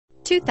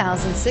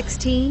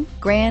2016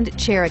 Grand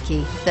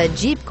Cherokee. The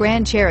Jeep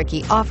Grand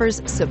Cherokee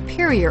offers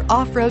superior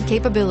off-road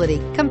capability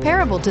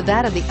comparable to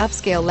that of the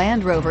upscale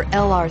Land Rover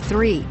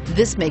LR3.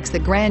 This makes the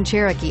Grand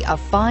Cherokee a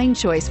fine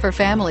choice for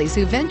families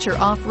who venture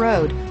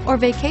off-road or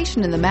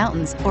vacation in the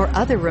mountains or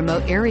other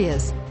remote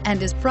areas,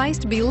 and is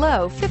priced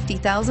below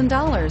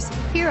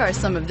 $50,000. Here are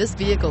some of this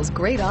vehicle's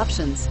great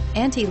options: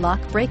 anti-lock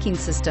braking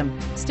system,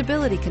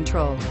 stability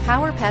control,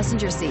 power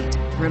passenger seat,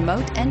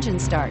 remote engine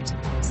start,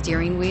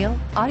 steering wheel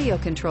audio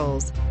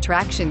controls,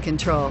 traction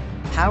control,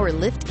 power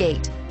lift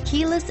gate,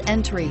 keyless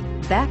entry,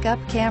 backup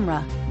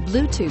camera,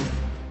 Bluetooth.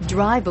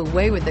 Drive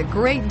away with a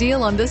great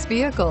deal on this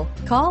vehicle.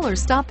 Call or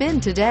stop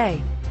in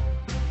today.